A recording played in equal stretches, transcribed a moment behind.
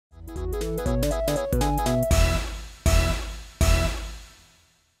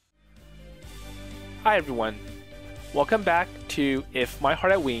Hi everyone, welcome back to If My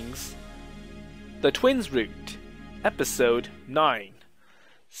Heart Had Wings, The Twins Route, Episode 9.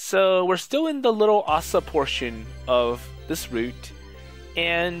 So we're still in the little Asa portion of this route,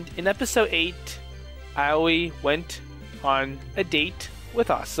 and in Episode 8, Aoi went on a date with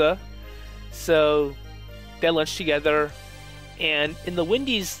Asa, so they had lunch together, and in the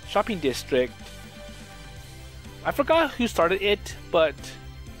Wendy's shopping district, I forgot who started it, but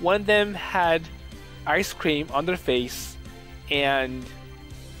one of them had ice cream on their face, and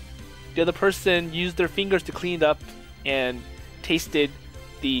the other person used their fingers to clean it up and tasted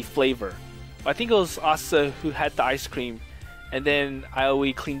the flavor. I think it was Asa who had the ice cream, and then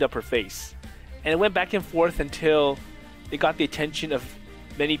Aoi cleaned up her face. And it went back and forth until it got the attention of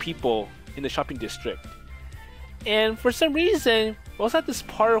many people in the shopping district. And for some reason, it was at this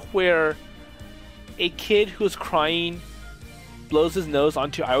part where a kid who was crying blows his nose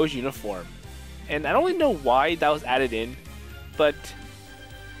onto Aoi's uniform. And I don't really know why that was added in, but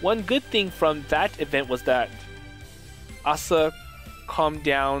one good thing from that event was that Asa calmed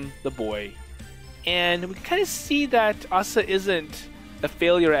down the boy. And we can kind of see that Asa isn't a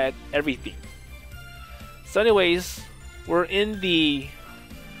failure at everything. So anyways, we're in the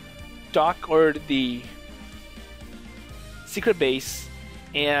dock or the secret base,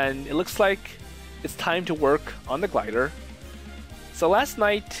 and it looks like it's time to work on the glider. So last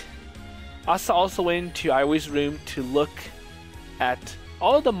night, Asa also went into Aoi's room to look at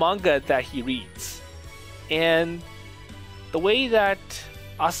all of the manga that he reads. And the way that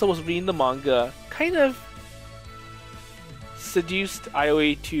Asa was reading the manga kind of seduced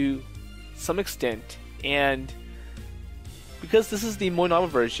Aoi to some extent. And because this is the Moe novel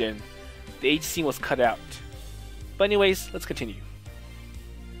version, the age scene was cut out. But anyways, let's continue.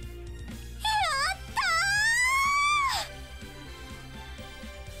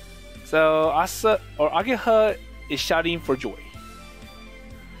 So Asa or Ageha is shouting for joy.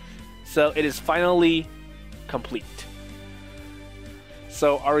 So it is finally complete.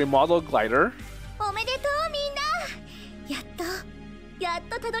 So our remodeled glider. おめでとうみんな。やっ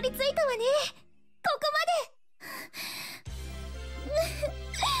とたどり着いたわね。ここ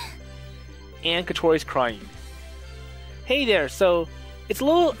まで。 And Kotori's crying. Hey there, so it's a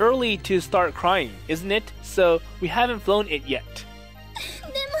little early to start crying, isn't it? So we haven't flown it yet.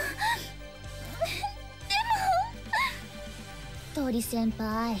 鳥先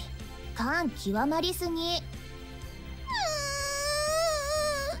輩、感極まりすぎ。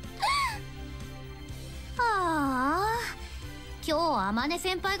ああ、今日あまね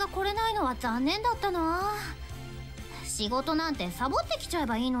先輩が来れないのは残念だったな。仕事なんてサボってきちゃえ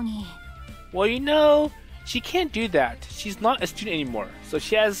ばいいのに。Well, you know, she can't do that. She's not a student anymore, so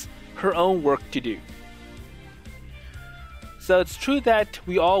she has her own work to do. So it's true that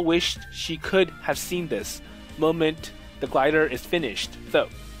we all wished she could have seen this moment the glider is finished, though.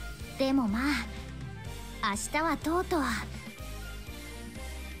 でもまあ、明日はとうとう。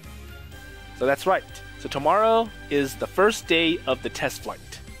So that's right. So tomorrow is the first day of the test flight.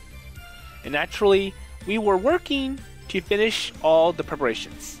 And naturally, we were working to finish all the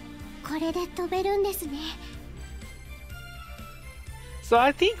preparations. これで飛べるんですね。So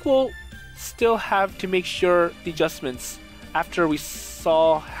I think we'll still have to make sure the adjustments after we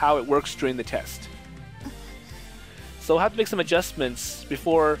saw how it works during the test. So we'll have to make some adjustments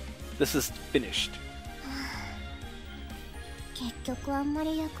before this is finished. 結局あんま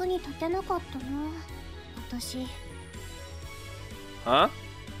り役に立てなかったな、私。Huh?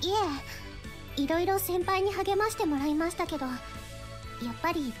 いえ、いろいろ先輩に励ましてもらいましたけど、やっ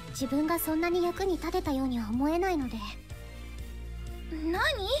ぱり自分がそんなに役に立てたようには思えないので。何？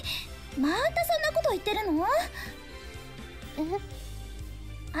またそんなこと言ってるの？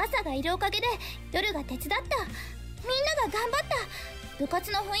朝がいるおかげで夜が手伝った。みんなが頑張った。部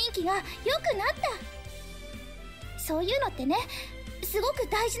活の雰囲気が良くなった。そういうのってね、すごく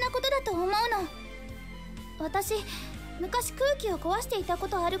大事なことだと思うの。私、昔空気を壊していたこ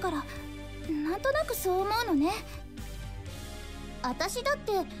とあるから、なんとなくそう思うのね。私だっ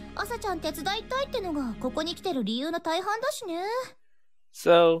て朝ちゃん手伝いたいってのがここに来てる理由の大半だしね。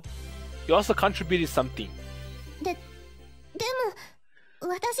So, you also contributed something. でも、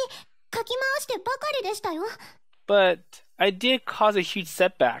私、かき回してばかりでしたよ。But I did cause a huge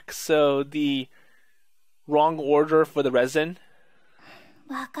setback, so the wrong order for the resin.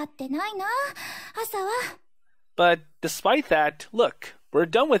 分かってないな、朝は。But despite that, look, we're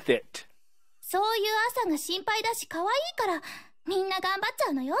done with it. そういう朝が心配だし可愛いからみんな頑張っち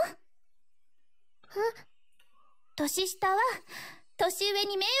ゃうのよ。年下は年上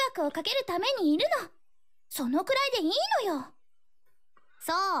に迷惑をかけるためにいるの。そのくらいでいいのよ。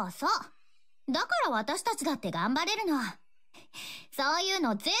そうそう。だから私たちだって頑張れるの。そういう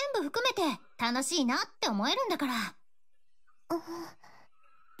の全部含めて楽しいなって思えるんだから。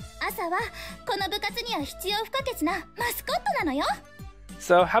朝はこの部活には必要不可欠なマスコットなのよ。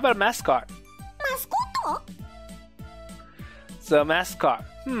So how about mascot? マスコット? So mascot.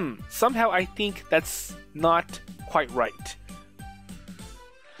 Somehow I think that's not quite right.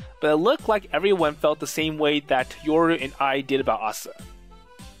 But it looked like everyone felt the same way that Yoru and I did about Asa.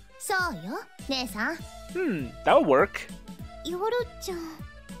 そうよ、姉さん。That would work. ヨルちゃん。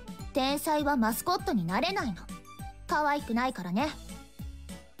天才はマスコットになれないの。可愛くないからね。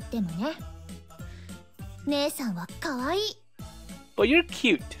でもね、姉さんは可愛い。But you're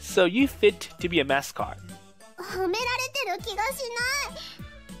cute, so you fit to be a mascot. 褒められてる気がしない。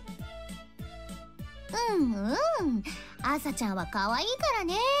アサちゃんは可愛いから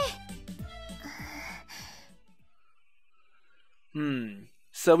ね。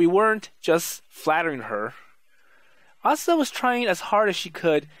So we weren't just flattering her. Asa was trying as hard as she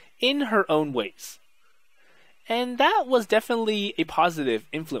could in her own ways. And that was definitely a positive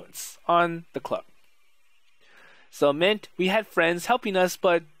influence on the club. So it meant we had friends helping us,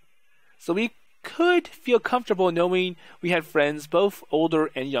 but so we could feel comfortable knowing we had friends, both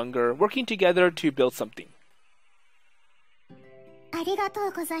older and younger, working together to build something. ありがと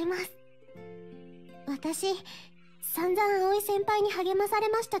うございます。私、散々葵先輩に励まされ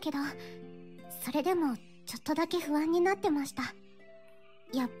ましたけど、それでもちょっとだけ不安になってました。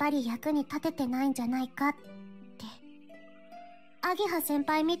やっぱり役に立ててないんじゃないかって。アゲハ先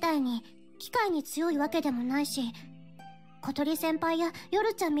輩みたいに機械に強いわけでもないし、小鳥先輩やヨ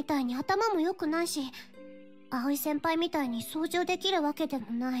ルちゃんみたいに頭も良くないし、葵先輩みたいに操縦できるわけで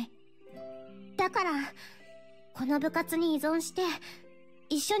もない。だからこの部活に依存して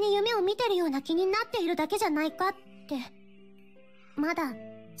一緒に夢を見てるような気になっているだけじゃないかって、まだ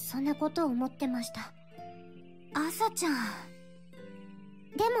そんなことを思ってました。アサちゃん。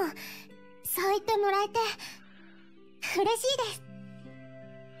でもそう言ってもらえて嬉しいです。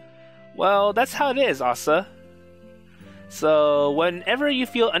Well, that's how it is, Asa. So, whenever you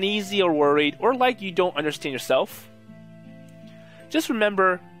feel uneasy or worried, or like you don't understand yourself, just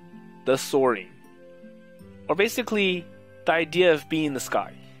remember the soaring. Or basically, the idea of being in the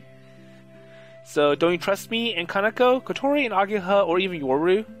sky. So, don't you trust me and Kanako, Kotori, and Ageha, or even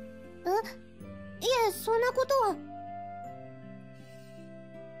Yoru? いえ、そんなことは。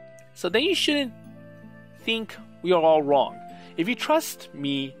So then you shouldn't think we are all wrong. If you trust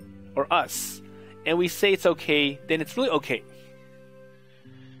me or us, and we say it's okay, then it's really okay.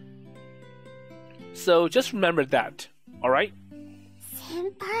 So just remember that, alright?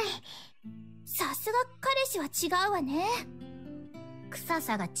 先輩、さすが彼氏は違うわね。臭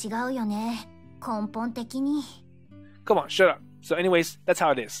さが違うよね、根本的に。Come on, shut up. So anyways, that's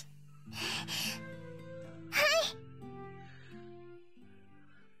how it is. はい。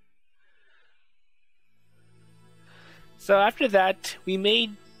So after that, we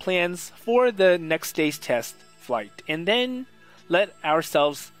made plans for the next day's test flight, and then let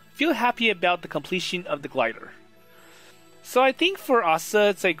ourselves feel happy about the completion of the glider. So I think for Asa,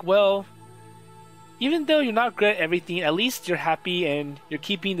 it's like, well, even though you're not great at everything, at least you're happy and you're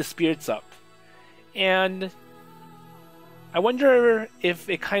keeping the spirits up. And I wonder if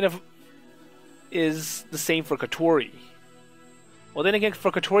it kind of is the same for Kotori. Well, then again,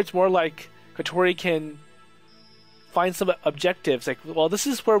 for Kotori, it's more like Kotori can find some objectives, like, well, this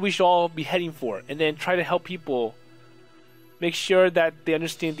is where we should all be heading for, and then try to help people make sure that they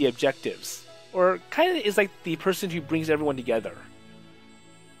understand the objectives. Or kind of is like the person who brings everyone together.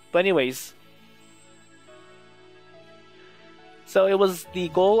 But anyways, so it was the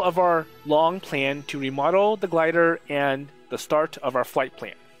goal of our long plan to remodel the glider and the start of our flight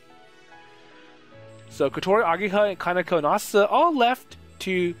plan. So Kotori, Ageha, and Kanako, and Asa all left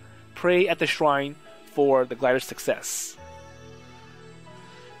to pray at the shrine for the glider's success.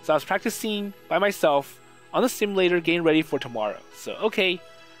 So I was practicing by myself on the simulator, getting ready for tomorrow. So okay,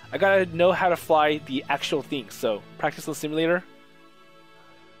 I gotta know how to fly the actual thing, so practice on the simulator.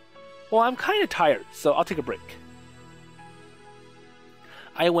 Well, I'm kinda tired, so I'll take a break.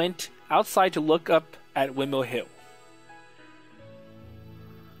 I went outside to look up at Windmill Hill.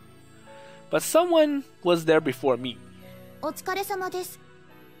 But someone was there before me. お疲れ様です。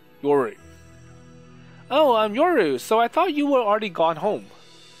 Yoru. Oh, I'm Yoru, so I thought you were already gone home.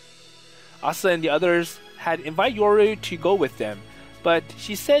 Asa and the others had invited Yoru to go with them, but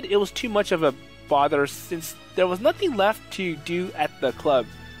she said it was too much of a bother since there was nothing left to do at the club.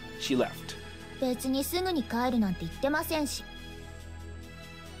 She left. 別にすぐに帰るなんて言ってませんし。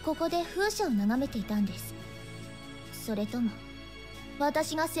ここで風車を眺めていたんです。それとも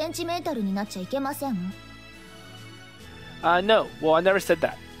私がセンチメンタルになっちゃいけません？ No. Well, I never said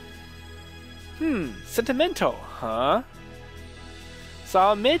that. Sentimental, huh? So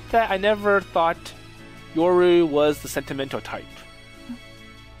I'll admit that I never thought Yoru was the sentimental type.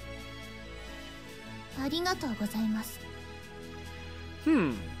 ありがとうございます。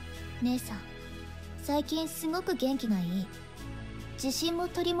姉さん、最近すごく元気がいい。自信も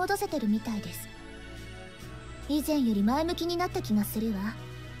取り戻せてるみたいです。以前より前向きになった気がするわ。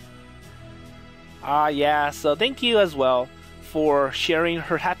Yeah, so thank you as well for sharing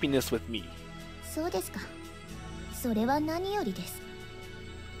her happiness with me. そうですか。それは何よりです。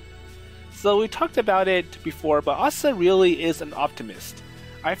So we talked about it before, but Asa really is an optimist.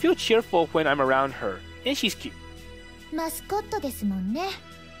 I feel cheerful when I'm around her, and she's cute. マスコットですもんね。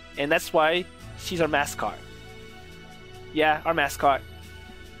And that's why she's our mascot. Yeah, our mascot.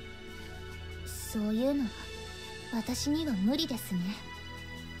 そういうのは私には無理ですね。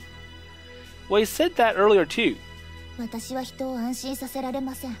Well, you said that earlier too. 私は人を安心させられ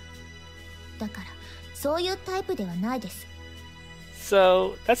ません。だからそういうタイプではないです。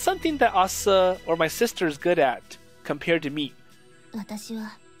So that's something that Asa or my sister is good at compared to me. 私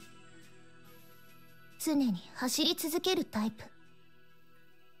は常に走り続けるタイプ。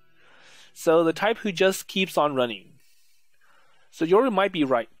So the type who just keeps on running. So Yoru might be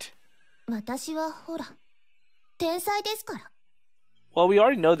right. 私はほら、天才ですから。Well, we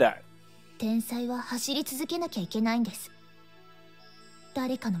already know that. 天才は走り続けなきゃいけないんです。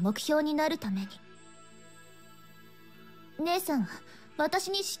誰かの目標になるために。姉さんは私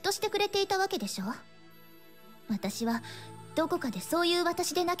に嫉妬してくれていたわけでしょ？私はどこかでそういう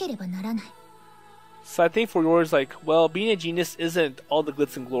私でなければならない。So I think for yours, like, well, being a genius isn't all the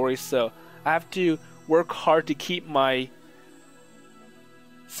glitz and glory, so I have to work hard to keep my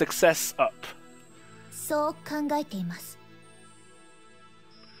success up. そう考えています。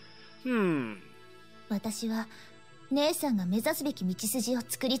私は姉さんが目指すべき道筋を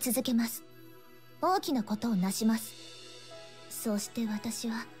作り続けます。大きなことを成します。そして私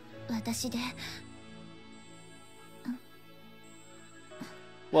は私で。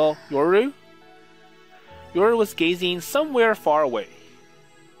Well, Yoru was gazing somewhere far away.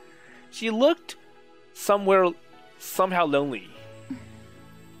 She looked somehow lonely.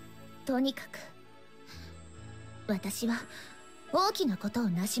 とにかく私は大きなことを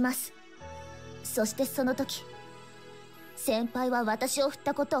成します。そしてその時、先輩は私を振っ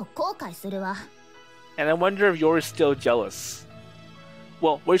たことを後悔するわ。And I wonder if Yoru's still jealous.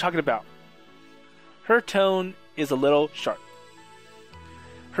 Well, what are you talking about? Her tone is a little sharp.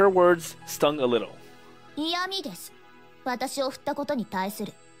 Her words stung a little. 嫌味です。私を振ったことに対す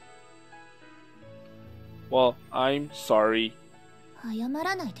る。Well, I'm sorry. 謝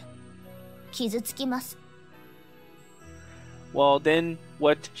らないで。傷つきます。Well, then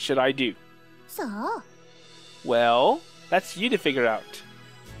what should I do? さあ。Well, that's you to figure out.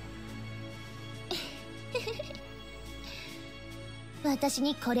 私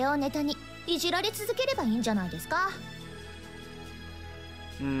にこれをネタにいじられ続ければいいんじゃないですか。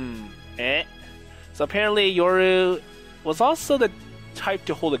So apparently Yoru was also the type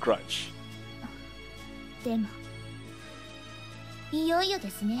to hold a grudge. でも、いよいよ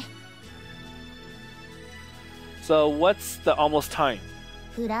ですね。So what's the almost time?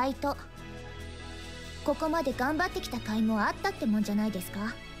 フライト。ここまで頑張ってきた甲斐もあったってもんじゃないです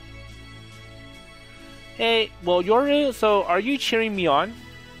か。Hey, well, Yoru, so are you cheering me on?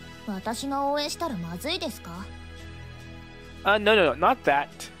 私が応援したらまずいですか？ No, not that.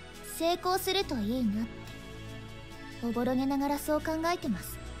 成功するといいなっておぼろげながらそう考えてま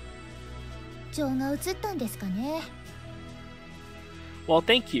す。情が移ったんですかね。 Well,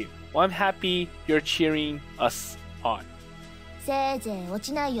 thank you. Well, I'm happy you're cheering us on. せいぜい落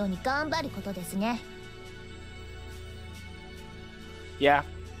ちないように頑張ることですね。Yeah.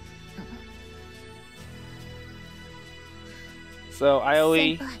 So I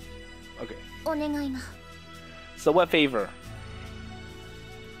only... 先輩、 Okay. お願いが。 So what favor?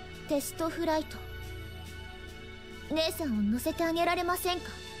 テストフライト。姉さんを乗せてあげられませんか？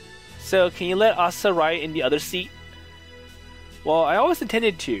 So can you let Asa ride in the other seat? Well, I always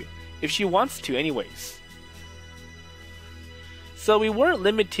intended to, if she wants to anyways. So we weren't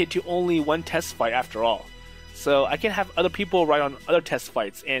limited to only one test fight after all. So I can have other people ride on other test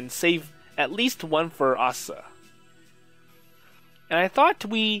fights and save at least one for Asa. And I thought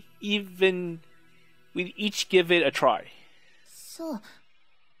we'd each give it a try. そう。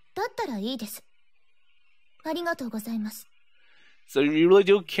だったらいいです。ありがとうございます。 So you really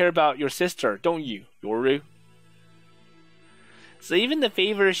do care about your sister, don't you, Yoru? So even the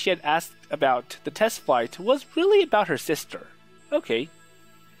favor she had asked about the test flight was really about her sister. Okay.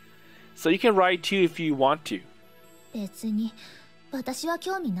 So you can ride too if you want to. 別に私は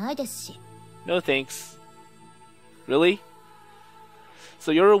興味ないですし。 No thanks. Really?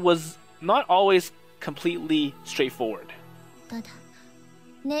 So Yoru was not always completely straightforward. ただ、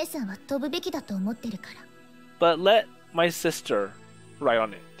姉さんは飛ぶべきだと思ってるから。 But let my sister ride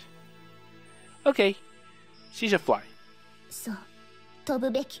on it. Okay. She should fly. そう、飛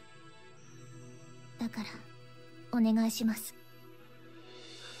ぶべき。だから、お願いします。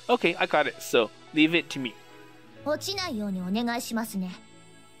 Okay, I got it. So leave it to me. 落ちないようにお願いしますね。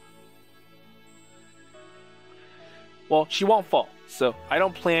 Well, she won't fall, so I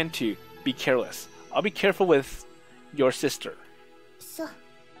don't plan to be careless. I'll be careful with your sister. そう、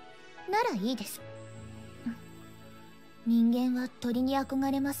ならいいです。人間は鳥に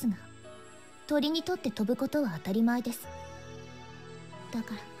憧れますが、鳥にとって飛ぶことは当たり前です。だ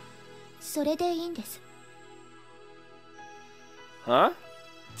から、それでいいんです。 Huh?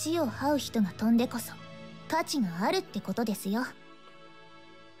 地を這う人が飛んでこそ価値があるってことですよ。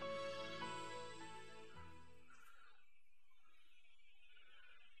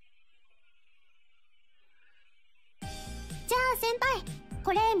じゃあ先輩、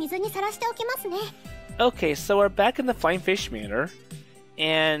これ水にさらしておきますね。 Okay, so we're back in the Flying Fish Manor,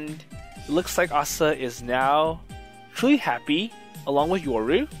 and it looks like Asa is now truly happy along with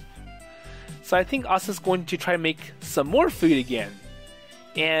Yoru. So I think Asa's going to try to make some more food again.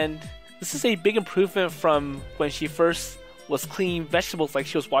 And this is a big improvement from when she first was cleaning vegetables like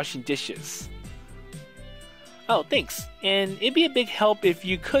she was washing dishes. Oh, thanks. And it'd be a big help if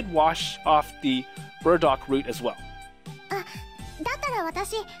you could wash off the burdock root as well. あ、だったら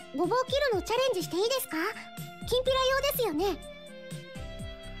私、ごぼう切るのチャレンジしていいですか？きんぴら用ですよね。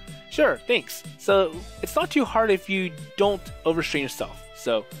 Sure, thanks. So it's not too hard if you don't overstrain yourself.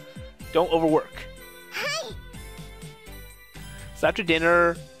 So don't overwork. はい。 So after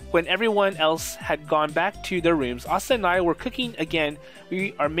dinner, when everyone else had gone back to their rooms, Asa and I were cooking again.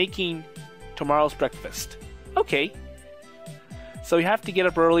 We are making tomorrow's breakfast. Okay. So we have to get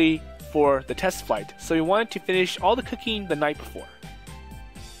up early for the test flight. So we wanted to finish all the cooking the night before.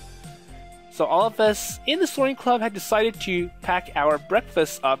 So all of us in the soaring club had decided to pack our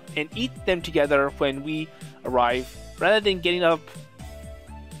breakfasts up and eat them together when we arrive, rather than getting up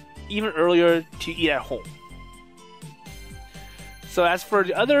even earlier to eat at home. So as for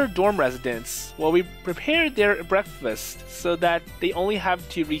the other dorm residents, well, we prepared their breakfast so that they only have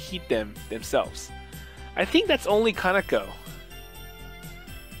to reheat them themselves. I think that's only Kanako.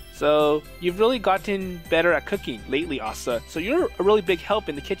 So you've really gotten better at cooking lately, Asa. So you're a really big help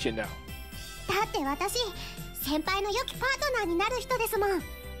in the kitchen now. だって私、先輩の良きパートナーになる人ですもん。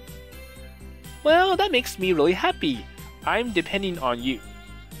 Well, that makes me really happy. I'm depending on you.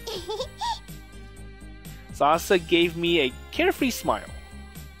 So Asa gave me a carefree smile.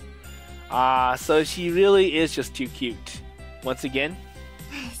 Ah, so she really is just too cute. Once again.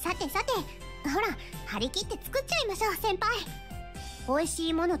 さてさて、ほら、張り切って作っちゃいましょう、先輩。美味し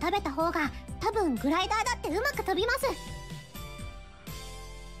いもの食べた方が、多分グライダーだってうまく飛びます。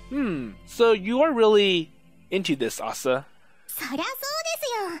 So you are really into this, Asa. そりゃそう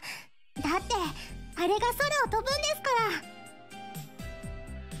ですよ。だって、あれが空を飛ぶんですか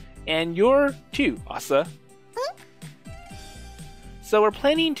ら。 And you're too, Asa. So we're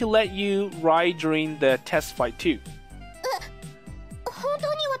planning to let you ride during the test flight too. 本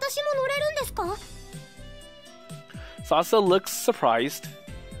当に私も乗れるんですか？ So Asa looks surprised.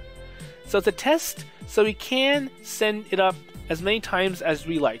 So it's a test, so we can send it up as many times as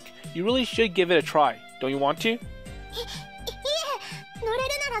we like. You really should give it a try. Don't you want to? いえ、乗れる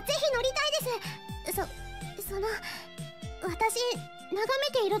ならぜひ乗りたいです。その、私、眺め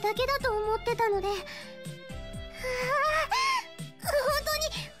ているだけだと思ってたので。本当に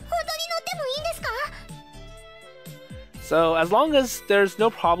乗ってもいいんですか？ So as long as there's no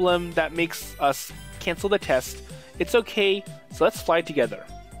problem that makes us cancel the test, it's okay. So let's fly together.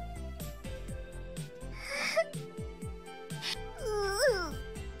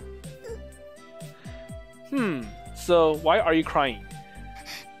 So why are you crying? いや、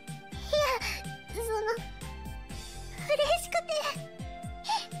嬉しくて。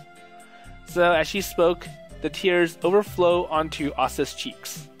 So as she spoke, the tears overflow onto Asa's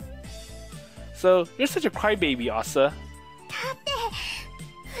cheeks. So you're such a crybaby, Asa. だって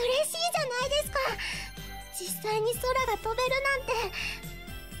嬉しいじゃないですか。実際に空が飛べるなんて。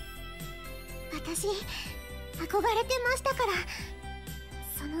私憧れてましたから。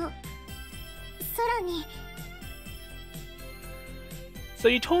その空に。 So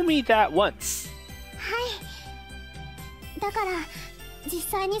you told me that once. はい。だから実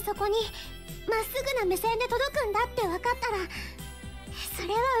際にそこにまっすぐな目線で届くんだって分かったら、そ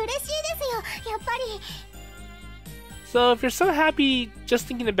れは嬉しいですよ、やっぱり。So if you're so happy just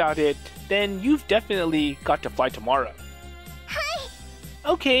thinking about it, then you've definitely got to fly tomorrow. は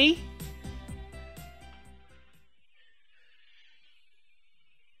い。 Okay.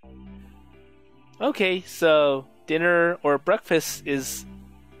 Okay, so dinner or breakfast is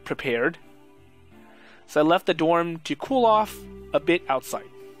prepared. So I left the dorm to cool off a bit outside.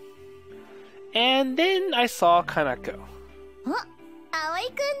 And then I saw Kanako. お、葵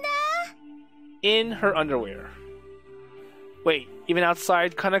くんだ。 In her underwear. Wait, even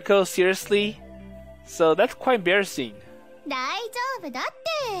outside Kanako? Seriously? So that's quite embarrassing. 大丈夫だって。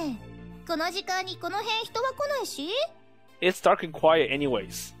この時間にこの辺人は来ないし。 It's dark and quiet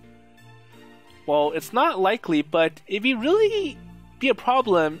anyways. Well, it's not likely, but it'd be really be a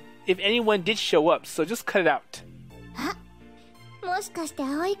problem if anyone did show up, so just cut it out. あ、もしかして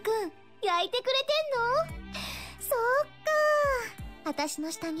葵くん焼いてくれてんの？そっか。私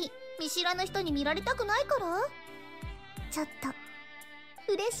の下着見知らぬ人に見られたくないから？ちょっ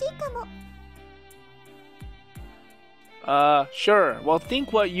と嬉しいかも。Sure. Well,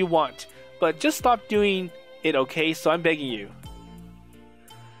 think what you want, but just stop doing it, okay? So I'm begging you.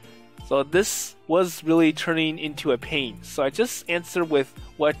 So this was really turning into a pain, so I just answered with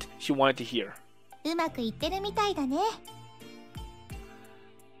what she wanted to hear. うまくいってるみたいだね。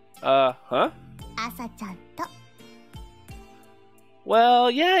Huh? 朝ちゃんと。Well,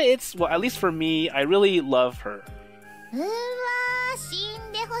 yeah, well, at least for me, I really love her. うわー、死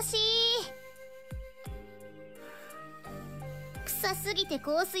んでほしい。臭すぎて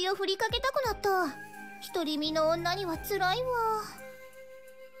香水を振りかけたくなった。独り身の女には辛いわ。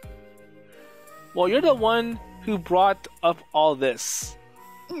Well, you're the one who brought up all this.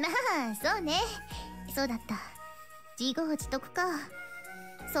 なあ、そうね。そうだった。自業自得か。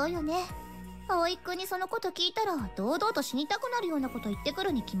そうよね。葵くんにそのこと聞いたら堂々と死にたくなるようなこと言ってく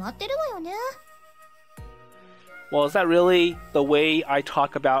るに決まってるわよね。Well, is that really the way I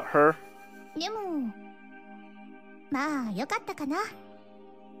talk about her? でもまあよかったかな。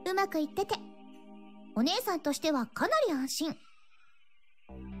うまくいっててお姉さんとしてはかなり安心。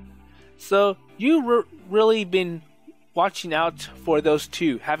 So, you've really been watching out for those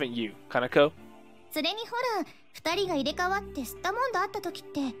two, haven't you, Kanako? それにほら、二人が入れ替わって吸ったもんだあった時っ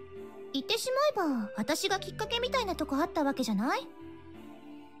て言ってしまえば私がきっかけみたいなとこあったわけじゃない？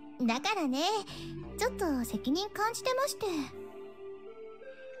だからね、ちょっと責任感じてまして。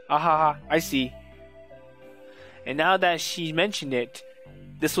Ahaha, I see. And now that she mentioned it,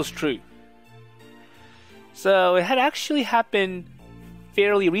 this was true. So it had actually happened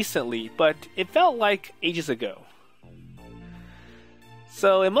fairly recently, but it felt like ages ago.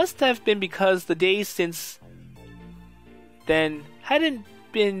 So it must have been because the days since then had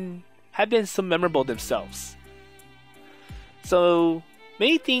been so memorable themselves. So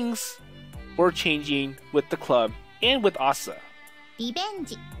many things were changing with the club and with Asa. リベン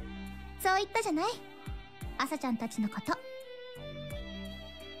ジ。そう言ったじゃない？朝ちゃんたちのこと。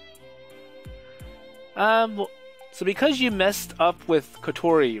So because you messed up with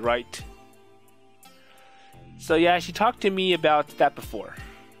Kotori, right? So yeah, she talked to me about that before.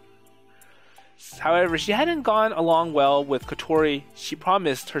 However, she hadn't gone along well with Kotori. She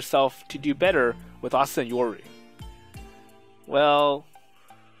promised herself to do better with Asa and Yoru. Well...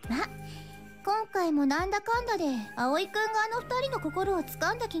 ま、今回もなんだかんだで葵くんがあの二人の心を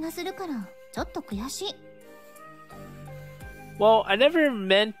掴んだ気がするからちょっと悔しい。 Well, I never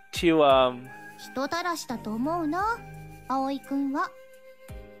meant to, 人たらしだと思うな、葵くんは。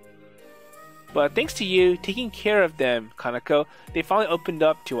 But thanks to you taking care of them, Kanako, they finally opened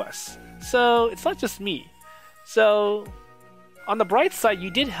up to us. So it's not just me. So, on the bright side,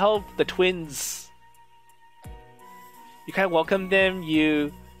 you did help the twins. You kind of welcomed them,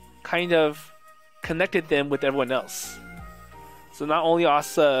 you kind of connected them with everyone else. So not only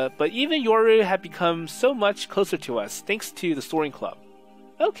Asa, but even Yoru had become so much closer to us thanks to the Soaring Club.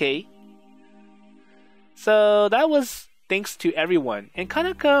 Okay. So that was thanks to everyone, and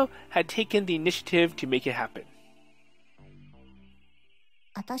Kanako had taken the initiative to make it happen.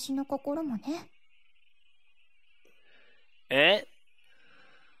 私の心もね。Eh?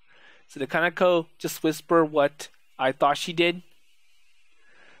 So did Kanako just whisper what I thought she did?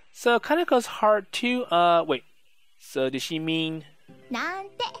 So Kanako's heart too, wait. So did she mean... なん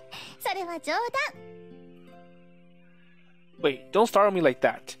て、それは冗談。 Wait, don't startle me like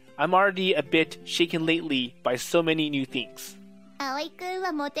that. I'm already a bit shaken lately by so many new things. 葵くん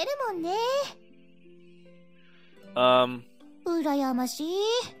はモテるもんね。羨ましい。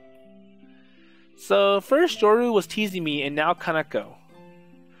So first Yoru was teasing me and now Kanako.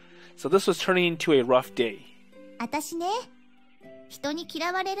 So this was turning into a rough day. 私ね、人に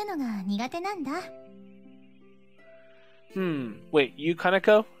嫌われるのが苦手なんだ。Wait, you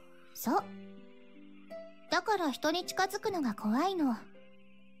Kanako? そう。だから人に近づくのが怖いの。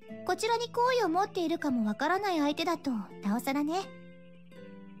こちらに好意を持っているかもわからない相手だとなおさらね。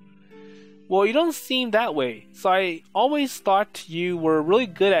Well, you don't seem that way, so I always thought you were really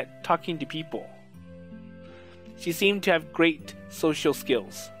good at talking to people. She seemed to have great social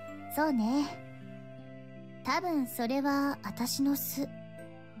skills. そうね。多分それは私の素。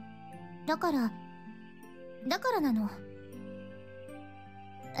だからなの。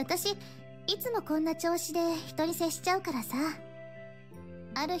私、いつもこんな調子で人に接しちゃうからさ。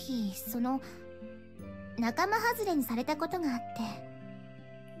ある日、仲間外れにされたことがあって。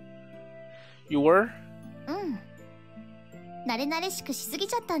You were? 慣れ慣れしくしすぎ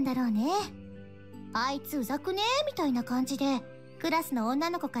ちゃったんだろうね。あいつうざくねみたいな感じで、クラスの女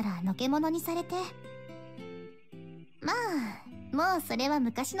の子からのけ者にされて。まあ、もうそれは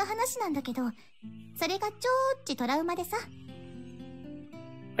昔の話なんだけど、それがちょっちトラウマでさ。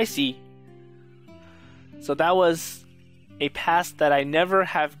I see. So that was a past that I never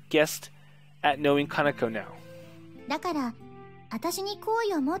have guessed at knowing Kanako now. だから、私に好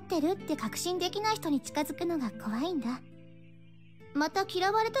意を持ってるって確信できない人に近づくのが怖いんだ。また嫌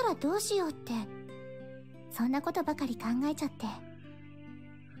われたらどうしようって。そんなことばかり考えちゃって。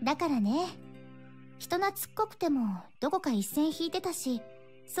だからね、人懐っこくてもどこか一線引いてたし、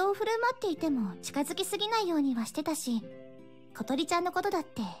そう振る舞っていても近づきすぎないようにはしてたし、小鳥ちゃんのことだっ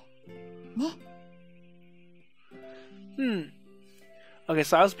て、ね。Okay,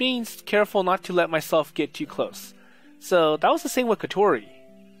 so I was being careful not to let myself get too close. So that was the same with Kotori.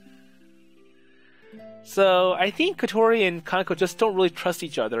 So I think Kotori and Kanako just don't really trust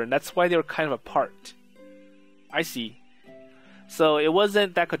each other, and that's why they were kind of apart. I see. So it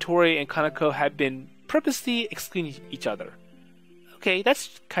wasn't that Kotori and Kanako had been purposely excluding each other. Okay,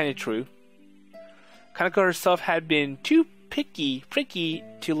 that's kind of true. Kanako herself had been too pricky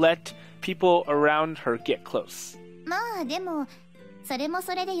to let people around her get close. まあでも、それも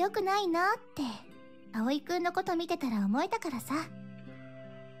それで良くないなって、葵くんのこと見てたら思えたからさ。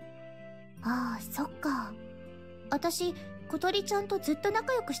ああ、そっか。私、小鳥ちゃんとずっと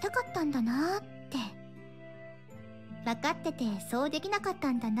仲良くしたかったんだなって。分かっててそうできなかった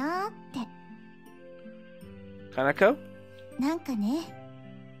んだなって。Kanako? なんかね、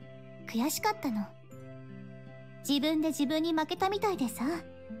悔しかったの。自分で自分に負けたみたいでさ。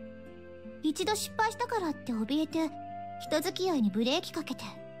一度失敗したからって怯えて、人付き合いにブレーキかけて。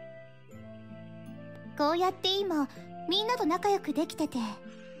こうやって今、みんなと仲良くできてて、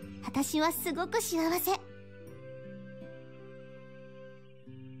私はすごく幸せ。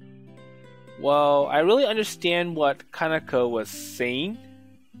Well, I really understand what Kanako was saying.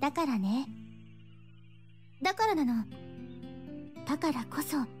 だからね。だからなの。だからこ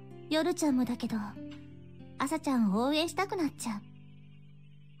そ、夜ちゃんもだけど、朝ちゃんを応援したくなっちゃう。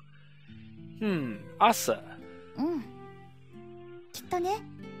Asa. きっとね、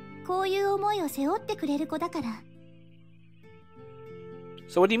こういう思いを背負ってくれる子だから。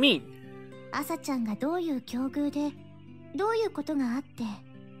So what do you mean? 朝ちゃんがどういう境遇で、どういうことがあって、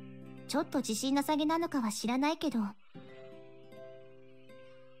ちょっと自信なさげなのかは知らないけど、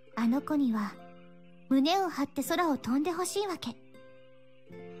あの子には胸を張って空を飛んでほしいわけ。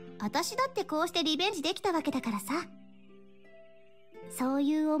私だってこうしてリベンジできたわけだからさ。そう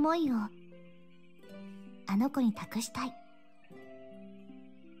いう思いをあの子に託したい。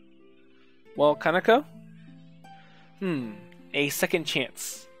Well, Kanako? A second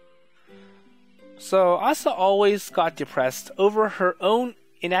chance. So Asa always got depressed over her own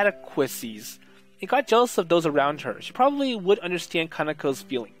inadequacies and got jealous of those around her. She probably would understand Kanako's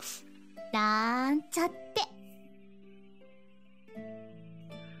feelings. なんちゃって。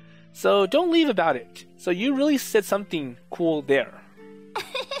So don't leave about it. So you really said something cool there.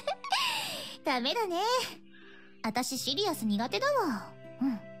 ダメだね。私シリアス苦手だわ。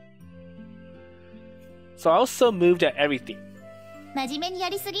So I was so moved at everything. 真面目にや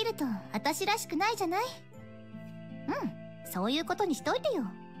りすぎると私らしくないじゃない。そういうことにしといてよ。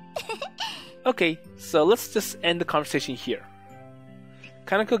Okay, so let's just end the conversation here.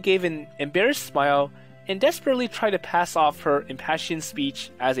 Kanako gave an embarrassed smile and desperately tried to pass off her impassioned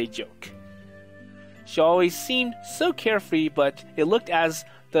speech as a joke. She always seemed so carefree, but it looked as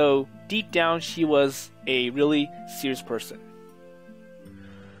though deep down she was a really serious person.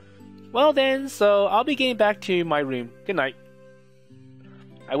 Well then, so I'll be getting back to my room. Good night.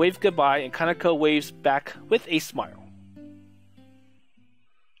 I wave goodbye and Kanako waves back with a smile.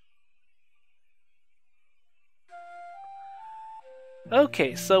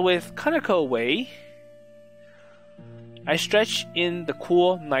 Okay, so with Kanako away, I stretched in the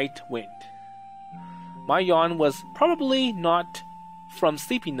cool night wind. My yawn was probably not from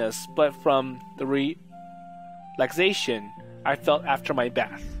sleepiness, but from the relaxation I felt after my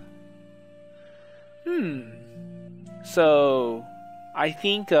bath. So I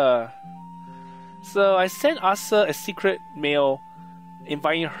think, so I sent Asa a secret mail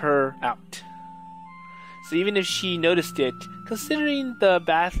inviting her out. So even if she noticed it, considering the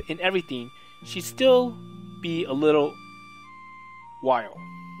bath and everything, she'd still be a little wild.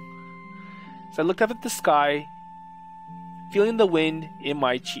 So I looked up at the sky, feeling the wind in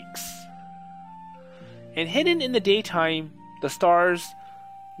my cheeks. And hidden in the daytime, the stars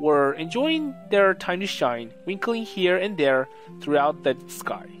were enjoying their time to shine, twinkling here and there throughout the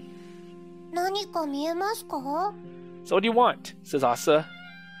sky. 何か見えますか? So what do you want? Says Asa.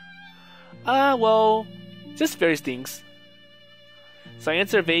 Well, just various things. So I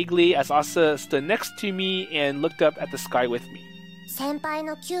answered vaguely as Asa stood next to me and looked up at the sky with me. 先輩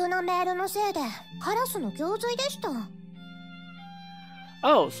の急なメールのせいでカラスの行水でした。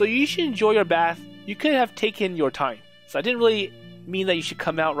 Oh, so you should enjoy your bath. You could have taken your time. So I didn't really mean that you should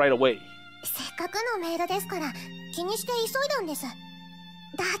come out right away. せっかくのメールですから気にして急いだんです。だっ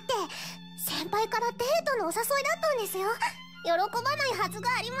て先輩からデートのお誘いだったんですよ。喜ばないはずが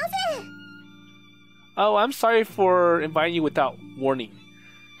ありません。 Oh, I'm sorry for inviting you without warning.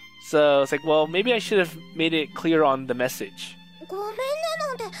 So it's like, well, maybe I should have made it clear on the message. ごめんね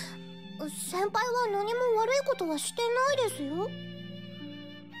なんて先輩は何も悪いことはしてないですよ。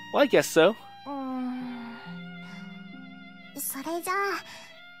 Well, I guess so. それじゃあ。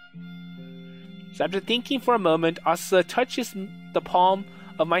 So after thinking for a moment, Asa touches the palm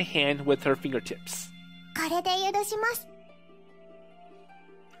of my hand with her fingertips. これで許します。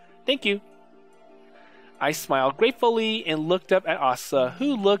 Thank you. I smiled gratefully and looked up at Asa,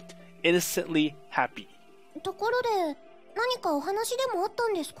 who looked innocently happy. ところで何かお話でもあった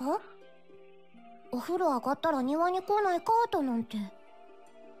んですか? お風呂上がったら庭に来ないかとなんて。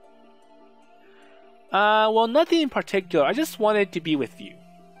 Well, nothing in particular. I just wanted to be with you.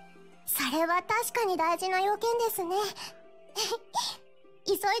 それは確かに大事な要件ですね。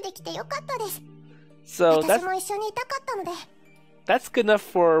急いできてよかったです。 So 私も一緒にいたかったので。 that's good enough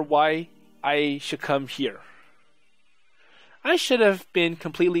for why I should come here. I should have been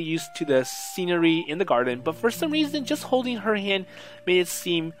completely used to the scenery in the garden, but for some reason, just holding her hand made it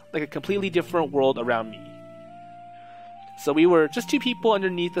seem like a completely different world around me. So we were just two people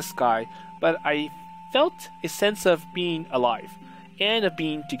underneath the sky, but I felt a sense of being alive and of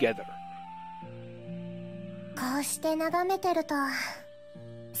being together. こうして眺めてると、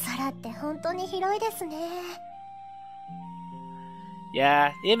空って本当に広いですね。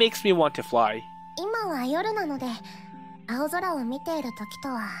 Yeah, it makes me want to fly. 今は夜なので、青空を見ている時と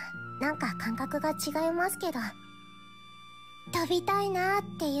はなんか感覚が違いますけど、飛びたいなっ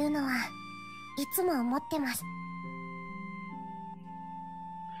ていうのはいつも思ってます。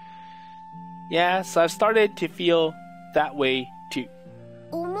 Yeah, so I've started to feel that way too.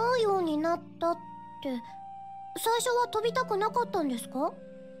 思うようになったって、最初は飛びたくなかったんですか?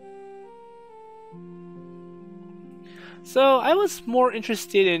 So I was more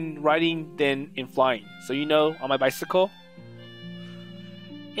interested in riding than in flying. So you know, on my bicycle.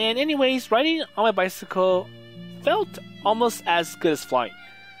 And anyways, riding on my bicycle felt almost as good as flying.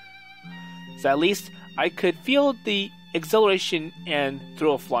 So at least I could feel the exhilaration and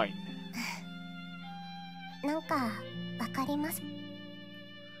thrill of flying. なんかわかります。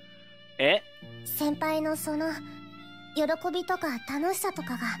え? 先輩のその喜びとか楽しさと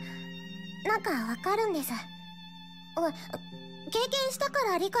かがなんかわかるんです。経験したか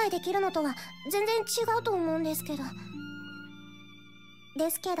ら理解できるのとは全然違うと思うんですけど。で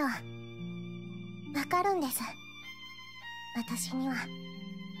すけど、わかるんです。私には。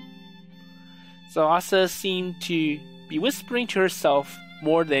So Asa seemed to be whispering to herself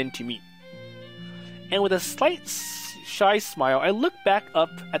more than to me. And with a slight shy smile, I looked back up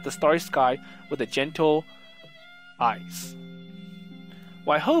at the starry sky with a gentle eyes.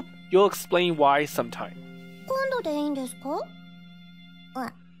 Well, I hope you'll explain why sometime. 今度でいいんですか?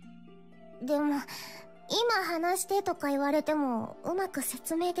 でも今話してとか言われてもうまく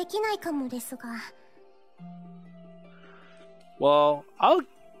説明できないかもですが。 Well, I'll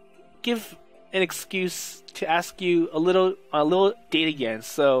give an excuse to ask you a little date again,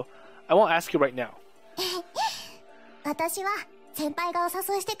 so I won't ask you right now. 私は先輩がお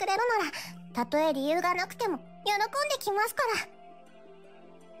誘いしてくれるなら、たとえ理由がなくても喜んできますから。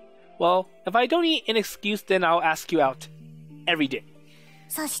 Well, if I don't need an excuse, then I'll ask you out every day.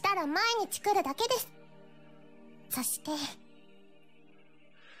 そしたら毎日来るだけです。そして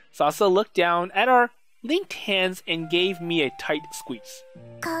So Asa looked down at our linked hands and gave me a tight squeeze.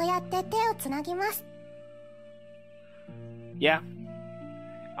 こうやって手をつなぎます。 Yeah.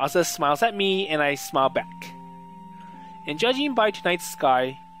 Asa smiles at me and I smile back. And judging by tonight's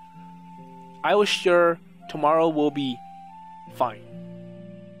sky, I was sure tomorrow will be fine.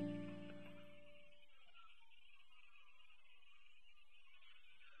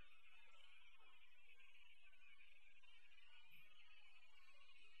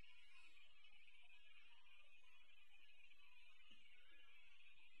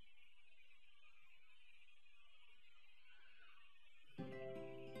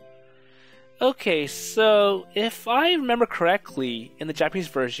 Okay, so if I remember correctly, in the Japanese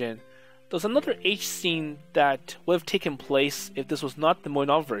version, there's another H scene that would have taken place if this was not the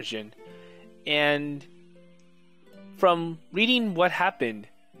Moinov version. And from reading what happened,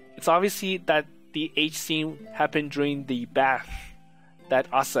 it's obviously that the H scene happened during the bath that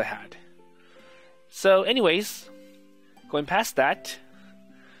Asa had. So anyways, going past that,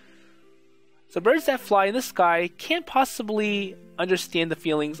 so birds that fly in the sky can't possibly understand the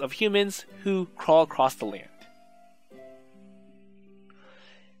feelings of humans who crawl across the land.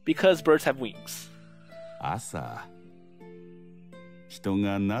 Because birds have wings. 朝、人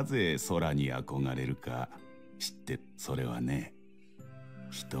がなぜ空に憧れるか知って、それはね、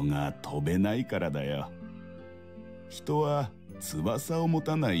人が飛べないからだよ。人は翼を持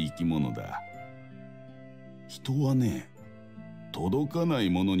たない生き物だ。人はね、届かない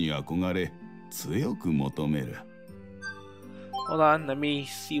ものに憧れ、強く求める。Hold on, let me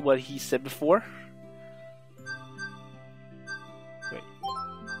see what he said before. Wait.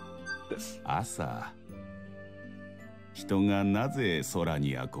 This. 朝、人がなぜ空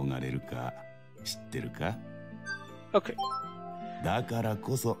に憧れるか知ってるか？ Okay. だから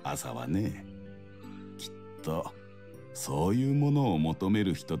こそ朝はね、きっとそういうものを求め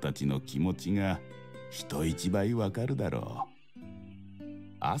る人たちの気持ちが人一倍わかるだろう。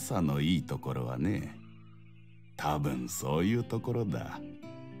朝のいいところはね、多分そういうところだ。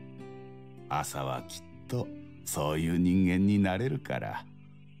朝はきっとそういう人間になれるから。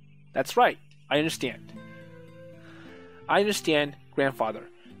That's right. I understand. I understand, grandfather.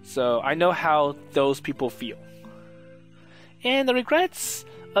 So I know how those people feel. And the regrets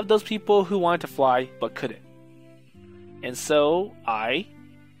of those people who wanted to fly but couldn't. And so I...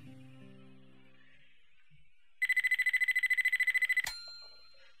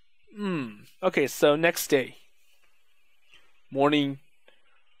 Okay, so next day. Morning.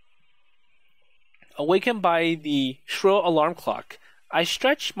 Awakened by the shrill alarm clock, I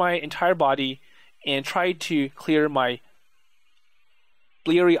stretched my entire body and tried to clear my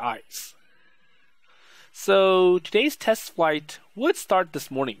bleary eyes. So today's test flight would start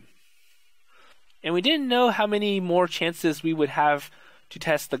this morning. And we didn't know how many more chances we would have to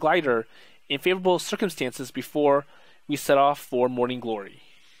test the glider in favorable circumstances before we set off for morning glory.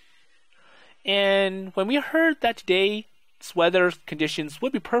 And when we heard that today's weather conditions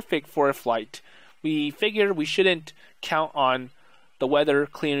would be perfect for a flight, we figured we shouldn't count on the weather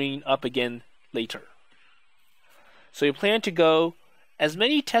clearing up again later. So we planned to go as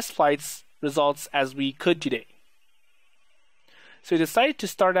many test flights results as we could today. So we decided to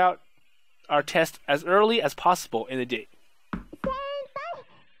start out our test as early as possible in the day.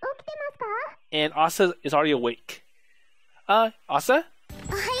 And Asa is already awake. Asa?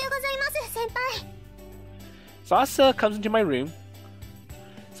 So Asa comes into my room.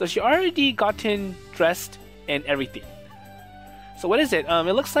 So she already gotten dressed and everything. So what is it?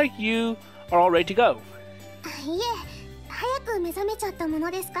 It looks like you are all ready to go. いえ、早く目覚めちゃったもの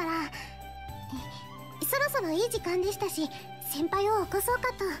ですから。そろそろいい時間でしたし、先輩を起こそう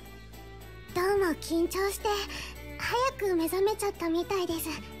かと。どうも緊張して早く目覚めちゃったみたいです。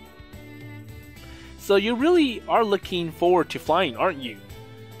So you really are looking forward to flying, aren't you?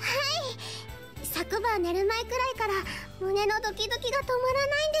 はい。昨晩寝る前くらいから胸のドキドキが止まら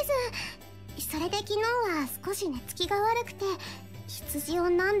ないんです。それで昨日は少し寝つきが悪くて羊を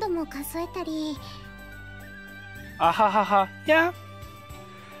何度も数えたり。Ahahaha, yeah.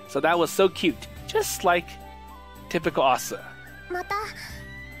 So that was so cute, just like typical Asa. また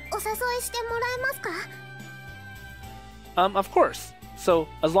お誘いしてもらえますか？ Of course. So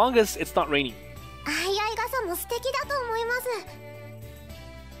as long as it's not raining. 相合い傘も素敵だと思います。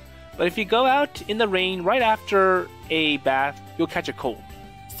 But if you go out in the rain right after a bath, you'll catch a cold.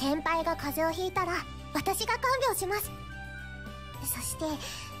 先輩が風邪をひいたら私が看病します。そして私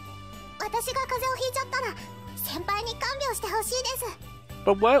が風邪をひいちゃったら先輩に看病してほしいです。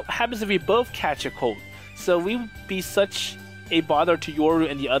 But what happens if we both catch a cold? So we would be such a bother to Yoru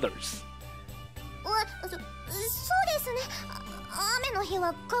and the others. そうですね。雨の日は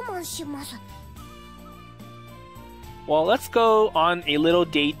我慢します。 Well, let's go on a little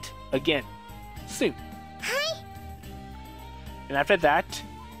date again soon. And after that,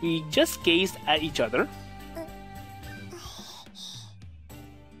 we just gazed at each other.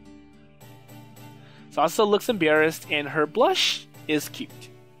 Sasa looks embarrassed and her blush is cute. と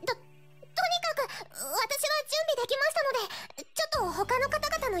にかく私は準備できましたので、ちょっと他の方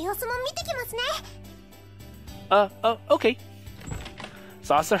々の様子も見てきますね。Okay.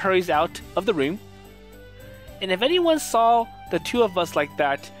 Sasa hurries out of the room. And if anyone saw the two of us like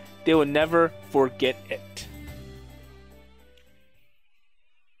that, they will never forget it.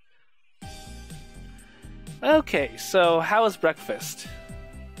 Okay, so how was breakfast?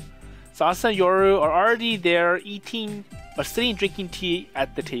 Sasa and Yoru are already there eating or sitting drinking tea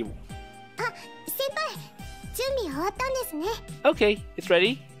at the table. あ、先輩、準備終わったんですね。 Okay, it's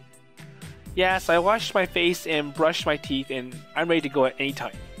ready. Yes, I washed my face and brushed my teeth and I'm ready to go at any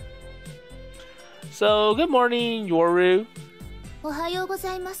time. So, good morning, Yoru. おはようご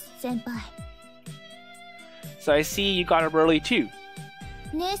ざいます、先輩。 So I see you got up early too.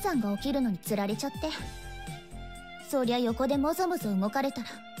 姉さんが起きるのにつられちゃって。そりゃ横でもぞもぞ動かれたら、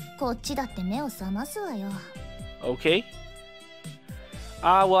こっちだって目を覚ますわよ。 Okay.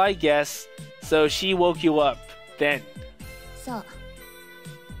 Well, I guess. So she woke you up then. そう。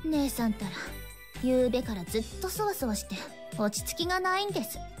姉さんたら、夕べからずっとそわそわして落ち着きがないんで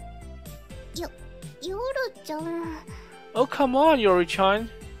す。夜ちゃん。Oh, come on, Yoru-chan.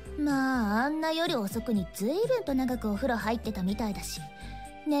 まあ、あんな夜遅くに随分と長くお風呂入ってたみたいだし、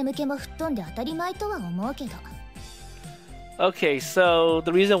眠気も吹っ飛んで当たり前とは思うけど。Okay, so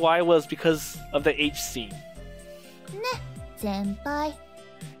the reason why was because of the H scene. ね、先輩。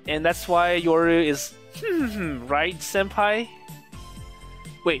 And that's why Yoru is right, senpai?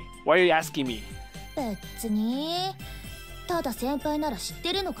 Wait, why are you asking me? 別に。ただ先輩なら知っ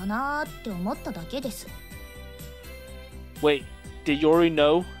てるのかなーって思っただけです。 Wait, did Yoru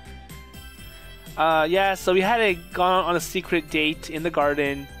know? Yeah, so we had gone on a secret date in the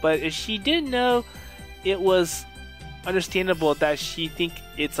garden, but if she didn't know, it was understandable that she think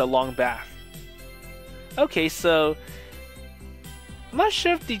it's a long bath. Okay, so I'm not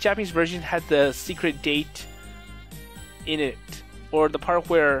sure if the Japanese version had the secret date in it, or the part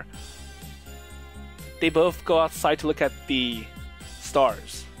where they both go outside to look at the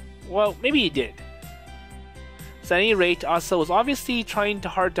stars. Well, maybe it did. So at any rate, Asa was obviously trying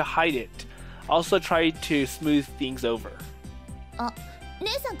hard to hide it. Also tried to smooth things over. あ、姉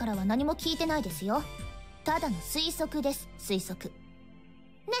さんからは何も聞いてないですよ。ただの推測です、推測。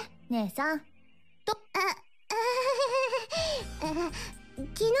ね、姉さん。と、昨日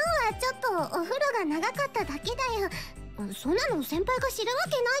はちょっとお風呂が長かっただけだよ。そんなの先輩が知るわ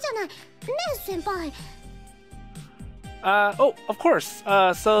けないじゃない。ねえ、先輩。Oh, of course.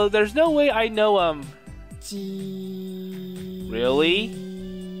 So there's no way I know, Really?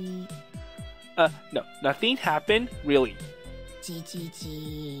 No, nothing happened, really.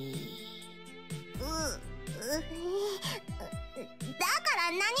 だか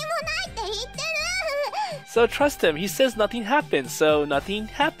ら何もないって言ってる。 So trust him. He says nothing happened, so nothing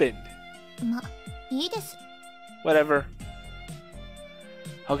happened. ま、いいです。 Whatever.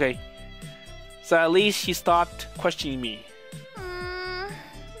 Okay. So at least she stopped questioning me.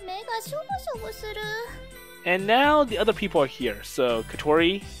 目がしょぼしょぼする。 And now the other people are here. So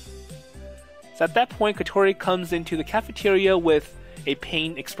Kotori. So at that point, Kotori comes into the cafeteria with a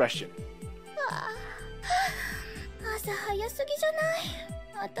pained expression. 朝早すぎじゃ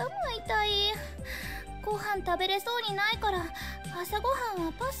ない。頭痛い。ご飯食べれそうにないから朝ごはん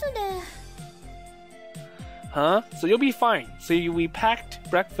はパスで。 Huh? So you'll be fine. So we packed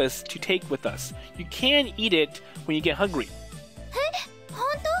breakfast to take with us. You can eat it when you get hungry. え、本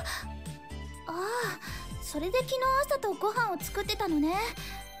当？ああ、それで昨日朝とご飯を作ってたのね。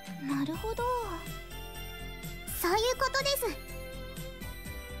なるほど。そういうことで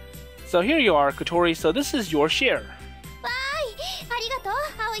す。 So here you are, Kotori. So this is your share. わーい、ありがとう、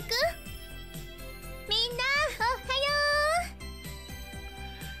葵くん。みんな、おはよ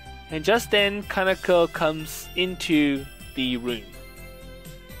う。 And just then, Kanako comes into the room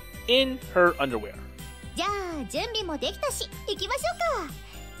in her underwear. じゃあ準備もできたし、行きましょうか。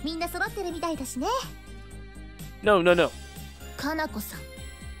みんな揃ってるみたいだしね。 No. かなこさん、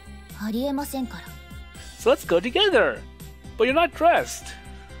ありえませんから。 So let's go together. But you're not dressed.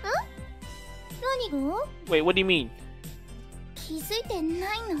 何が？ Wait, what do you mean? 気づいて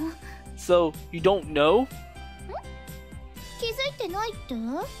ないの？ So you don't know? 気づいてないって？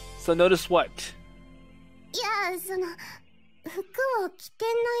 So notice what? いや、その服を着て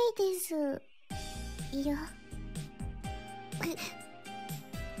ないです。いや、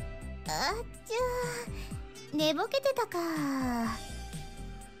あっちゃ、寝ぼけてたか。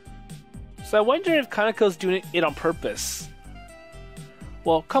 So I wonder if Kanako's doing it on purpose.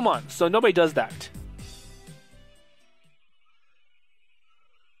 Well, come on, so nobody does that.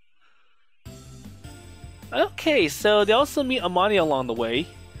 Okay, so they also meet Amane along the way.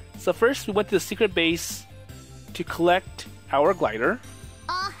 So first we went to the secret base to collect our glider.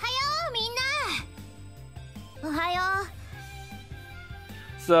 おはようみんな。おはよ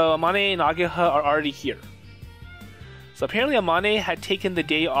う。 So Amane and Ageha are already here. So apparently Amane had taken the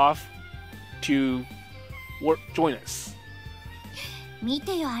day off to join us. 見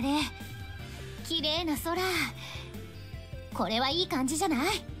てよあれ。綺麗な空。これはいい感じじゃな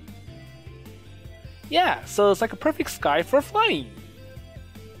い？ Yeah, so it's like a perfect sky for flying.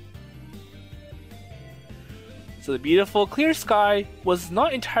 So the beautiful clear sky was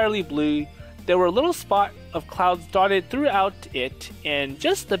not entirely blue. There were a little spot of clouds dotted throughout it and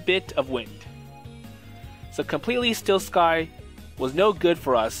just a bit of wind. So completely still sky was no good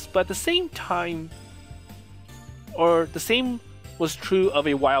for us, but at the same time, or the same was true of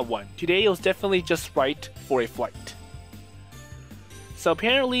a wild one. Today it was definitely just right for a flight. So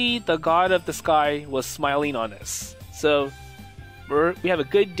apparently the god of the sky was smiling on us. So we have a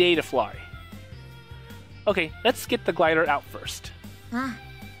good day to fly. Okay, let's get the glider out first. Ah.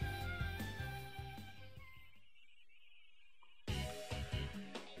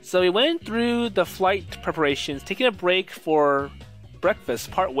 So we went through the flight preparations, taking a break for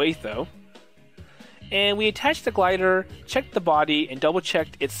breakfast part way though. And we attached the glider, checked the body, and double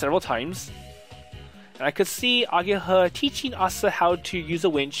checked it several times. And I could see Ageha teaching Asa how to use a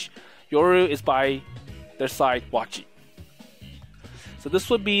winch. Yoru is by their side watching. So this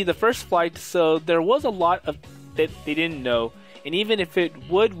would be the first flight, so there was a lot of that they didn't know. And even if it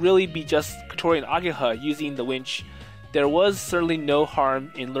would really be just Kotori and Ageha using the winch, there was certainly no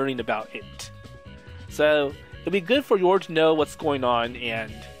harm in learning about it. So it'll be good for Yoru to know what's going on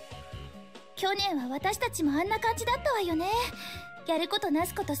and... 去年は私たちもあんな感じだったわよね。やることな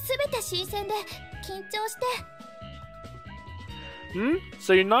すことすべて新鮮で緊張して。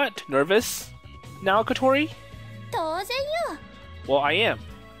So you're not nervous now, Kotori? 当然よ。 Well, I am.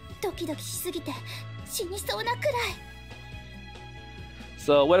 ドキドキしすぎて死にそうなくらい。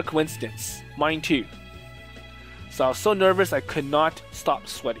 So what a coincidence. Mine too. So I was so nervous I could not stop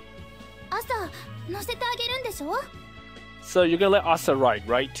sweating. 朝乗せてあげるんでしょ？ So you're gonna let Asa ride,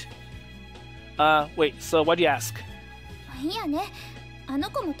 right? Wait, so why do you ask? いやね、あ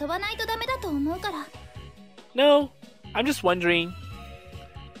の子も飛ばないとダメだと思うから。 No, I'm just wondering.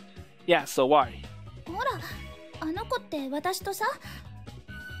 Yeah, so why? ほら、あの子って私とさ。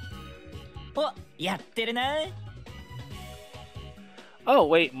お、やってるな。Oh,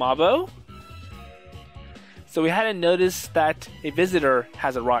 wait, Mabo? So we hadn't noticed that a visitor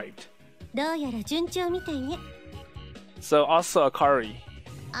has arrived. どうやら順調みたいね。 So also Akari.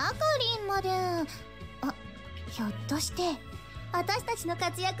 あかりんまで。あ、ひょっとして私たちの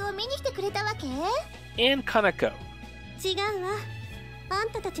活躍を見に来てくれたわけ？ And Kanako. 違うわ。あん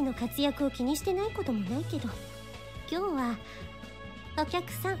たたちの活躍を気にしてないこともないけど、今日はお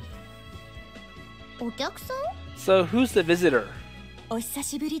客さん。お客さん？ So who's the visitor? お久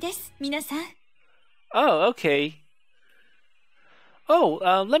しぶりです、皆さん。Oh, okay. Oh,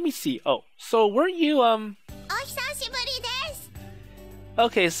 let me see. Oh, so weren't you, お久しぶりです。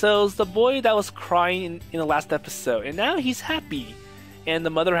 Okay, so it's the boy that was crying in the last episode, and now he's happy, and the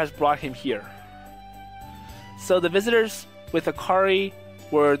mother has brought him here. So the visitors with Akari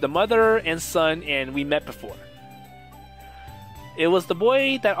were the mother and son, and we met before. It was the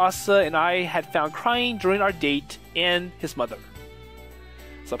boy that Asa and I had found crying during our date, and his mother.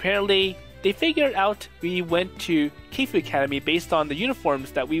 So apparently, they figured out we went to Keifu Academy based on the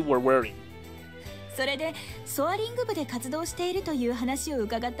uniforms that we were wearing. それでソアリング部で活動しているという話を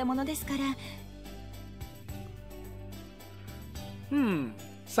伺ったものですから。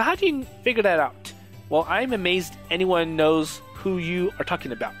So how do you figure that out? Well, I'm amazed anyone knows who you are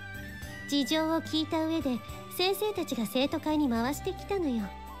talking about. 事情を聞いた上で先生たちが生徒会に回してきたのよ。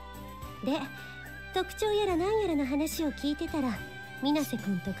で、特徴やら何やらの話を聞いてたら、水瀬く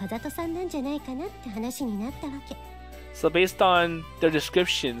んと風戸さんなんじゃないかなって話になったわけ。So based on their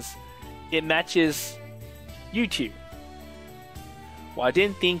descriptions, it matches you two. Well, I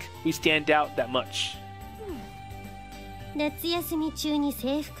didn't think we stand out that much. 夏休み中に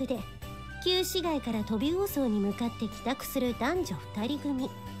制服で旧市街から飛び魚荘に向かって帰宅する男女2人組。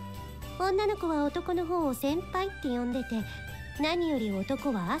女の子は男の方を先輩って呼んでて、何より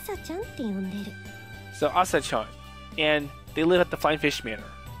男は朝ちゃんって呼んでる。 So Asa-chan, and they live at the Flying Fish Manor.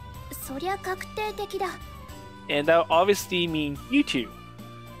 そりゃ確定的だ。 And that would obviously mean you two.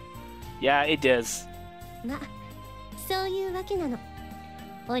 Yeah, it does. ま、そういうわけなの。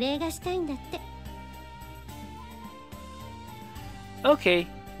お礼がしたいんだって。Okay,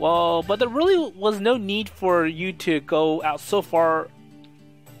 well, but there really was no need for you to go out so far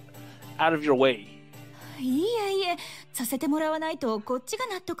out of your way. いえいえ、させてもらわないとこっちが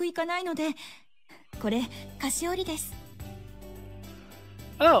納得いかないので。これ、菓子折りです。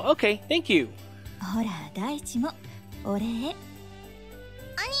Oh, okay, thank you. ほら、大地もお礼。お兄ちゃん、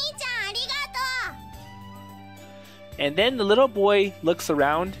ありがとう。 And then the little boy looks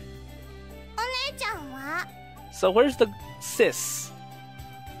around. お姉ちゃんは So where's the sis?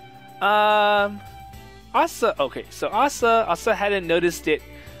 Asa. Okay, so Asa hadn't noticed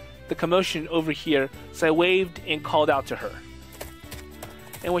the commotion over here, so I waved and called out to her.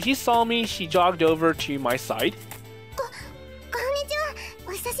 And when she saw me, she jogged over to my side. こんにちは。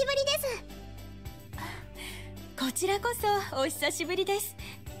お久しぶりです。こちらこそお久しぶりです。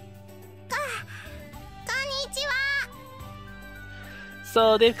こんにちは。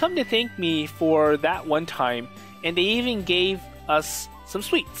 So they've come to thank me for that one time, and they even gave us some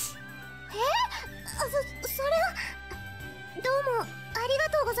sweets. それはどうもありが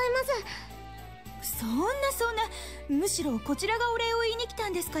とうございます。そんなむしろこちらがお礼を言いに来た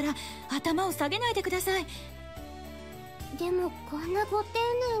んですから、頭を下げないでください。でもこんなご丁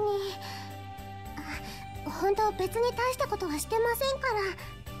寧に。本当別に大したことはしてませんから。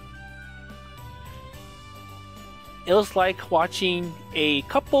 It was like watching a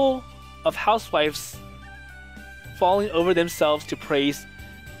couple of housewives falling over themselves to praise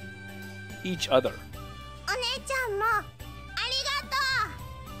each other. お姉ちゃんもありがと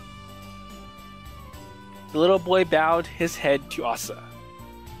う。 The little boy bowed his head to Asa.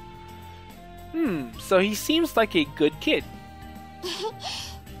 So he seems like a good kid.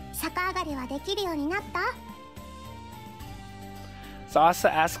 逆上がりはできるようになった？ So Asa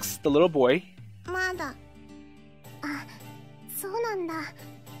asks the little boy. まだ。あ、そうなんだ。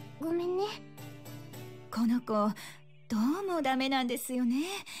ごめんね。この子、どうもダメなんですよね。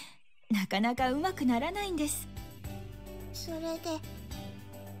なかなかうまくならないんです。それで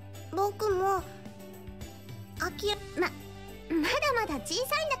僕もまだまだ小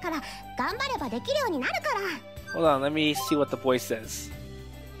さいんだから頑張ればできるようになるから。 Hold on, let me see what the boy says.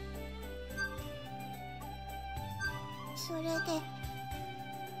 それで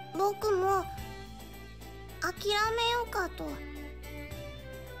僕も諦めようかと。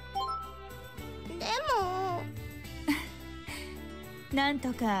でもなん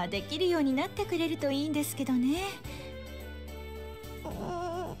とかできるようになってくれるといいんですけどね。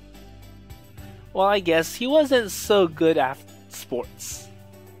Well, I guess he wasn't so good at sports.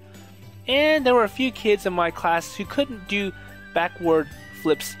 And there were a few kids in my class who couldn't do backward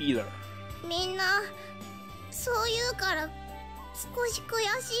flips either. みんなそう言うから少し悔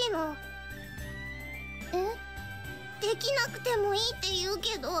しいの。できなくてもいいって言う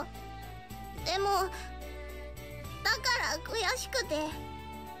けど、でもだから悔しくて。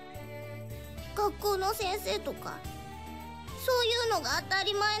学校の先生とかそういうのが当た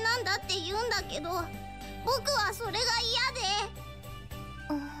り前なんだって言うんだけど、僕はそれが嫌で。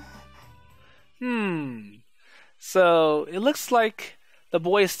So it looks like the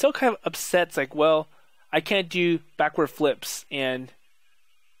boy is still kind of upset. It's like, well, I can't do backward flips. And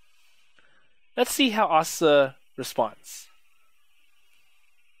let's see how Asa responds.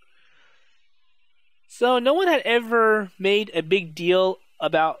 So no one had ever made a big deal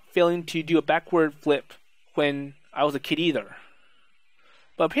about failing to do a backward flip when I was a kid either.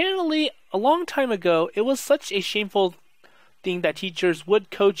 But apparently, a long time ago, it was such a shameful thing that teachers would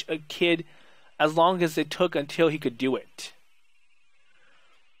coach a kid as long as it took until he could do it.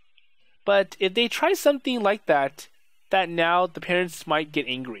 But if they try something like that now the parents might get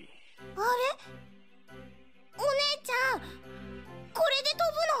angry. あれ？お姉ちゃん、これで飛ぶ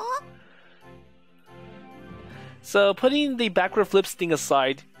の？ So putting the backward flips thing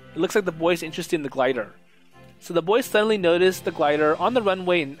aside, it looks like the boy's interested in the glider. So the boy suddenly noticed the glider on the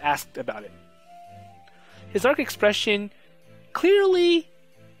runway and asked about it. His dark expression clear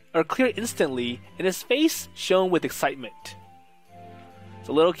instantly, and his face shone with excitement.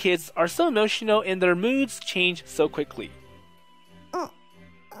 So little kids are so emotional and their moods change so quickly.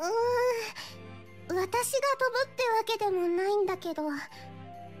 私が飛ぶってわけでもないんだけど。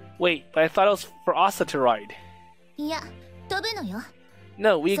 Wait, but I thought it was for Asa to ride. いや、飛ぶのよ。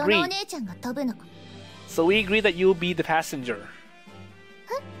 No, we そのお agreed. 姉ちゃんが飛ぶの。 So we agreed that you will be the passenger.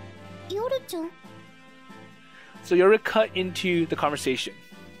 え？ヨルちゃん？ So Yoru cut into the conversation.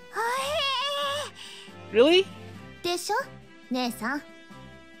 はへ Really? ー。でしょ？姉さん。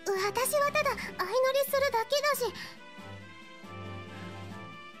私はただ相乗りするだけだし。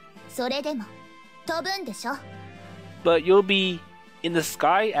それでも飛ぶんでしょ。 But you'll be in the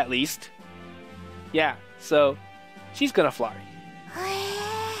sky at least. Yeah, so she's gonna fly. へ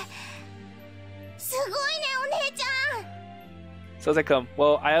え、すごいねお姉ちゃん。 So it's like,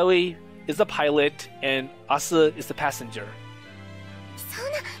 well, Aoi is the pilot and Asa is the passenger. そ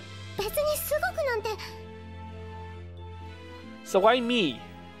んな別にすごくなんて。 So why me?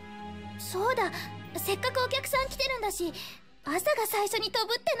 そうだ、せっかくお客さん来てるんだし、朝が最初に飛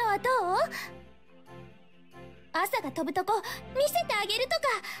ぶってのはどう？朝が飛ぶとこ見せてあげるとか。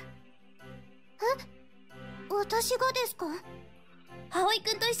え、私がですか？葵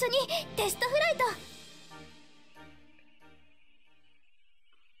くんと一緒にテストフライト。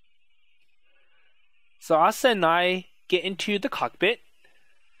 So Asa and I get into the cockpit.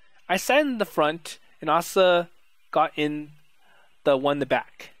 I sat in the front and Asa got in the one in the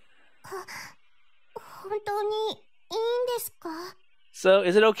back. 本当にいいんですか？ So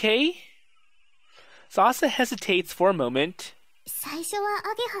is it okay? So Asa hesitates for a moment. 最初は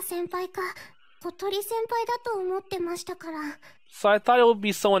アゲハ先輩か小鳥先輩だと思ってましたから。 So I thought it would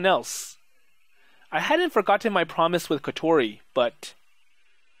be someone else. I hadn't forgotten my promise with Kotori, but...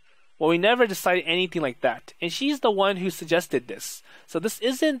 Well, we never decided anything like that. And she's the one who suggested this. So this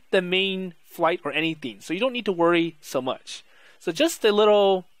isn't the main flight or anything. So you don't need to worry so much. So just a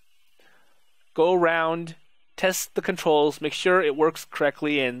little go around, test the controls, make sure it works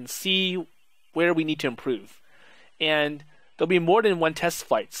correctly, and see where we need to improve. And there'll be more than one test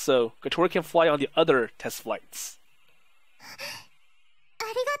flight. So Kotori can fly on the other test flights. あ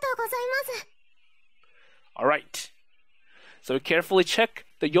りがとうございます。 Alright. So we carefully check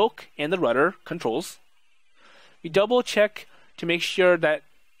the yoke and the rudder controls. We double check to make sure that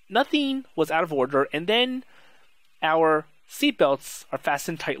nothing was out of order, and then our seatbelts are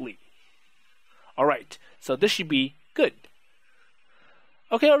fastened tightly. Alright, so this should be good.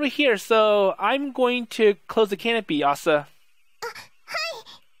 Okay, over here, so I'm going to close the canopy, Asa.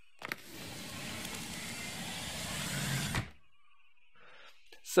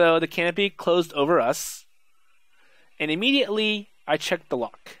 So the canopy closed over us, and immediately I checked the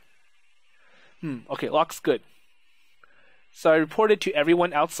lock. Okay, lock's good. So I reported to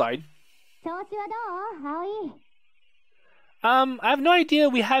everyone outside. 調子はどう？葵。I have no idea.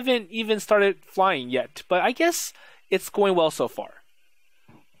 We haven't even started flying yet, but I guess it's going well so far.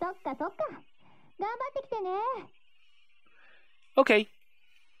 そっかそっか。頑張ってきてね。 Okay.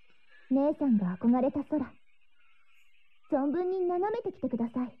 姉さんが憧れた空。存分に眺めてきてくだ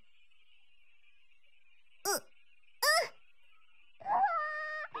さい。うわー、すごい！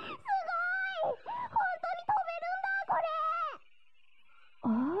本当に飛べるんだ、これ。あ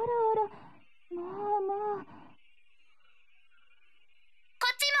らあら、まあまあ。こ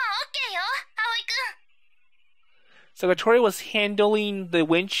っちも OK よ、葵くん。 So Kotori was handling the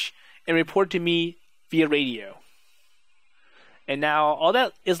winch and reported to me via radio. And now all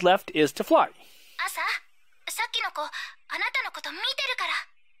that is left is to fly. 朝、さっきの子、あなたのこと見てるから。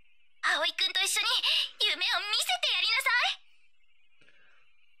葵くんと一緒に夢を見せてやりなさ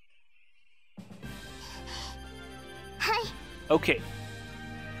い。はい。 Okay.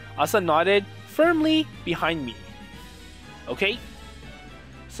 Asa nodded firmly behind me. Okay?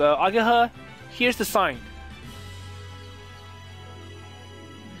 So Ageha, here's the sign.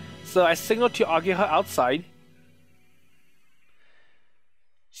 So I signaled to Ageha outside.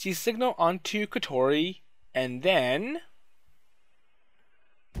 She signaled onto Kotori, and then...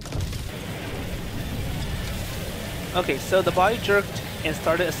 Okay, so the body jerked and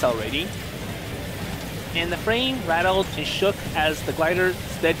started accelerating. And the frame rattled and shook as the glider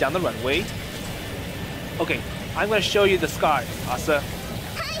sped down the runway. Okay, I'm going to show you the sky, Asa.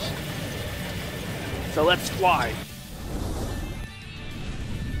 So let's fly.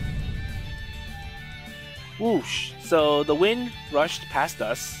 Whoosh. So the wind rushed past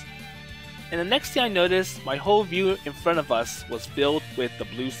us. And the next thing I noticed, my whole view in front of us was filled with the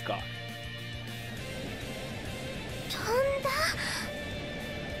blue sky. 飛んだ。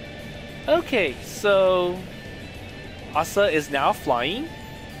 Okay, so Asa is now flying,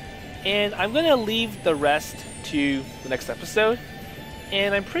 and I'm gonna leave the rest to the next episode,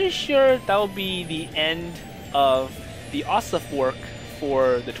 and I'm pretty sure that will be the end of the Asa fork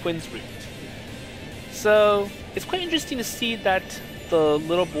for the twins route. So it's quite interesting to see that the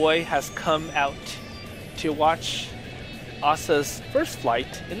little boy has come out to watch Asa's first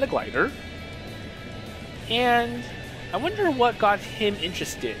flight in the glider, and I wonder what got him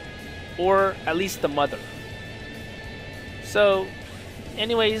interested. Or at least the mother. So,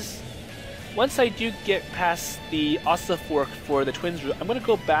 anyways, once I do get past the Asa fork for the twins route, I'm going to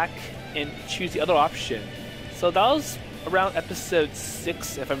go back and choose the other option. So that was around episode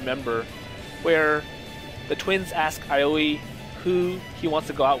 6, if I remember, where the twins ask Aioi who he wants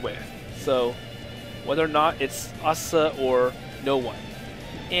to go out with. So whether or not it's Asa or no one.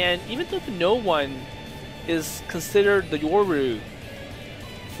 And even though the no one is considered the Yoru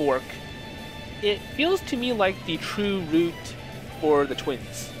fork, it feels to me like the true route for the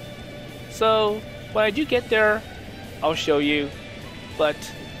twins. So when I do get there, I'll show you. But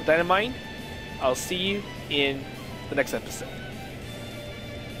with that in mind, I'll see you in the next episode.